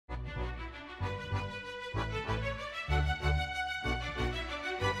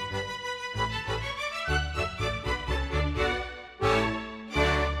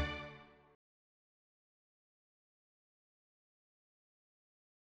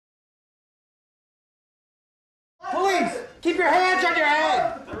Keep your hands on your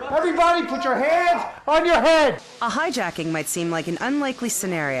head! Everybody put your hands on your head! A hijacking might seem like an unlikely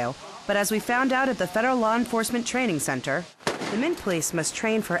scenario, but as we found out at the Federal Law Enforcement Training Center, the Mint Police must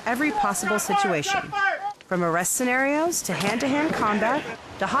train for every possible situation. From arrest scenarios to hand-to-hand combat,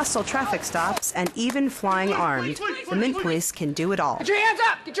 to hostile traffic stops, and even flying armed, the Mint Police can do it all. Get your hands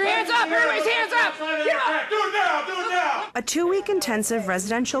up! Get your hands up! Everybody's hands up! Do it now! Do it now! A 2-week intensive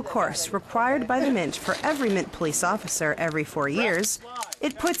residential course required by the Mint for every Mint police officer every 4 years,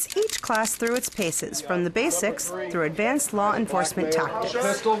 it puts each class through its paces, from the basics through advanced law enforcement tactics.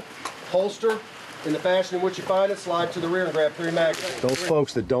 Pistol, holster, in the fashion in which you find it, slide to the rear and grab 3 magazines. Those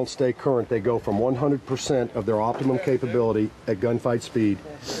folks that don't stay current, they go from 100% of their optimum capability at gunfight speed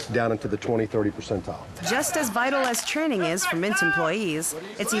down into the 20-30 percentile. Just as vital as training is for Mint employees,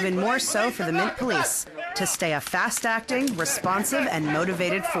 it's even more so for the Mint Police to stay a fast-acting, responsive, and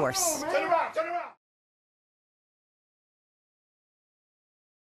motivated force.